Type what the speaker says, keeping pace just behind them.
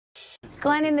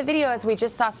Glenn, in the video, as we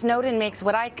just saw, Snowden makes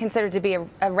what I consider to be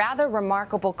a rather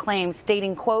remarkable claim,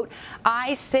 stating, quote,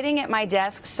 "I, sitting at my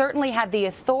desk, certainly had the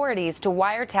authorities to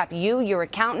wiretap you, your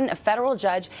accountant, a federal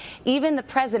judge, even the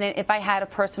president if I had a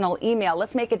personal email."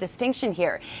 Let's make a distinction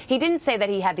here. He didn't say that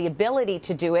he had the ability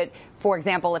to do it. For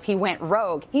example, if he went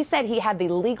rogue, he said he had the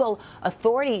legal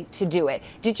authority to do it.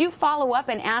 Did you follow up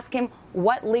and ask him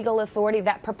what legal authority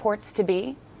that purports to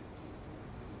be?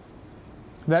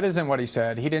 That isn't what he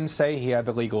said. He didn't say he had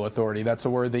the legal authority. That's a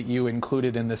word that you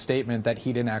included in the statement that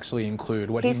he didn't actually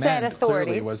include. What he meant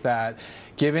clearly was that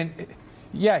given...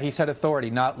 Yeah, he said authority,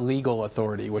 not legal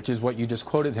authority, which is what you just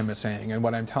quoted him as saying. And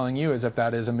what I'm telling you is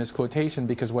that is a misquotation,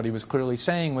 because what he was clearly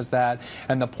saying was that,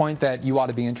 and the point that you ought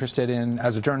to be interested in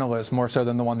as a journalist, more so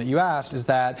than the one that you asked, is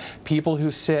that people who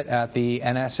sit at the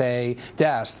NSA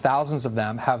desk, thousands of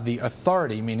them, have the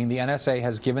authority, meaning the NSA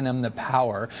has given them the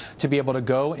power to be able to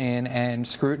go in and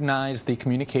scrutinize the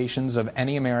communications of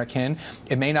any American.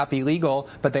 It may not be legal,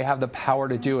 but they have the power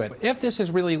to do it. If this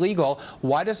is really legal,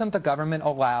 why doesn't the government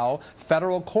allow federal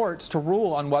courts to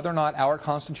rule on whether or not our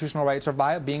constitutional rights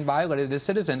are being violated as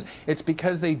citizens? It's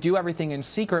because they do everything in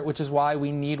secret, which is why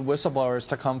we need whistleblowers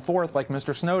to come forth like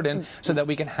Mr. Snowden, so that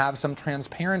we can have some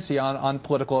transparency on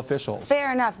political officials.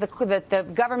 Fair enough. The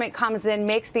government comes in,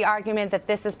 makes the argument that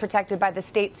this is protected by the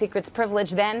state secrets privilege.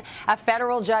 Then a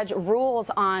federal judge rules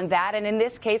on that. And in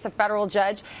this case, a federal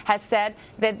judge has said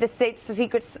that the state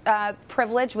secrets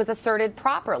privilege was asserted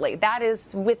properly. That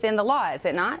is within the law, is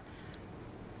it not?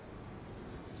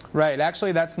 Right.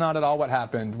 Actually, that's not at all what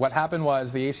happened. What happened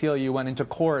was the ACLU went into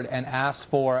court and asked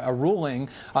for a ruling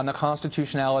on the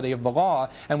constitutionality of the law.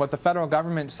 And what the federal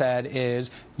government said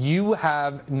is, you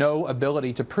have no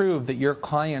ability to prove that your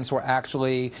clients were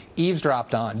actually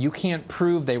eavesdropped on. You can't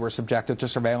prove they were subjected to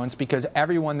surveillance, because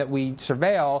everyone that we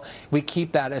surveil, we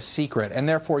keep that a secret. And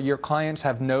therefore, your clients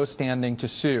have no standing to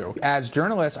sue. As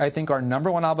journalists, I think our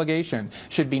 #1 obligation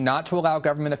should be not to allow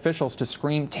government officials to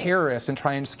scream terrorists and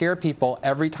try and scare people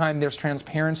every time there's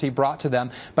transparency brought to them,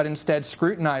 but instead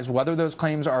scrutinize whether those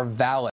claims are valid.